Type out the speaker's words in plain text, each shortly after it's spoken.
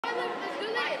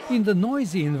In the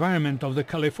noisy environment of the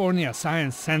California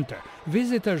Science Center,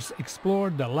 visitors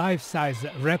explored the life-size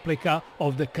replica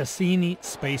of the Cassini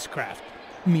spacecraft.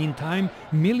 Meantime,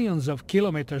 millions of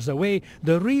kilometers away,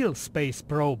 the real space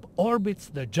probe orbits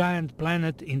the giant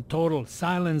planet in total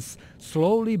silence,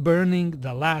 slowly burning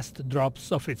the last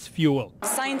drops of its fuel.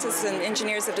 Scientists and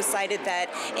engineers have decided that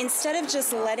instead of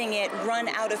just letting it run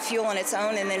out of fuel on its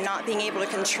own and then not being able to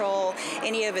control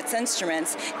any of its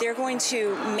instruments, they're going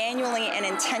to manually and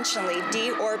intentionally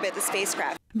deorbit the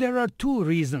spacecraft. There are two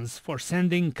reasons for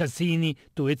sending Cassini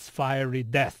to its fiery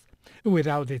death.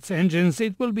 Without its engines,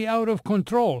 it will be out of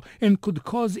control and could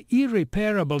cause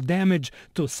irreparable damage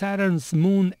to Saturn's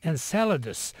moon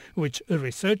Enceladus, which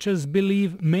researchers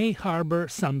believe may harbor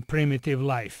some primitive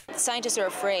life. Scientists are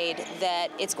afraid that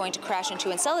it's going to crash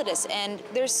into Enceladus, and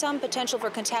there's some potential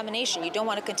for contamination. You don't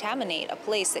want to contaminate a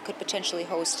place that could potentially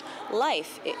host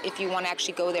life if you want to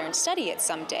actually go there and study it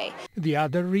someday. The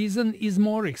other reason is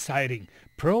more exciting.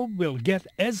 Probe will get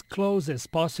as close as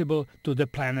possible to the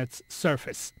planet's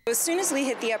surface. As soon as we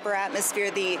hit the upper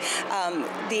atmosphere, the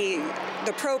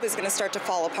probe is going to start to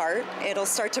fall apart. It'll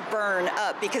start to burn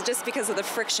up because of the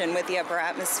friction with the upper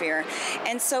atmosphere.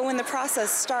 And so when the process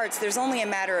starts, there's only a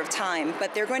matter of time,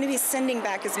 but they're going to be sending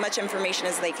back as much information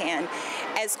as they can,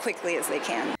 as quickly as they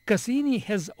can. Cassini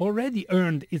has already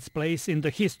earned its place in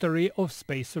the history of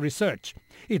space research.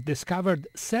 It discovered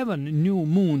 7 new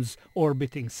moons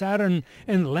orbiting Saturn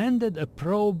and landed a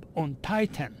probe on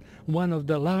Titan, one of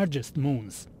the largest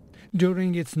moons.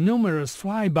 During its numerous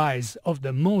flybys of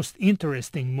the most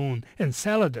interesting moon,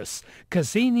 Enceladus,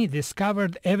 Cassini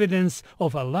discovered evidence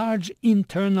of a large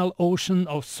internal ocean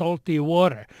of salty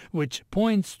water, which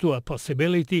points to a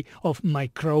possibility of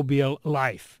microbial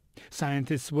life.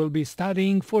 Scientists will be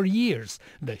studying for years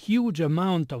the huge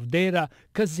amount of data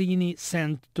Cassini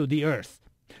sent to the Earth.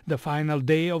 The final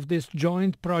day of this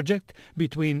joint project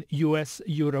between US,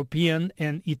 European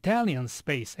and Italian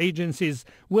space agencies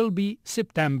will be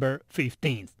September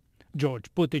 15th. George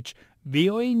Putic,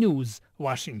 VOA News,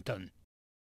 Washington.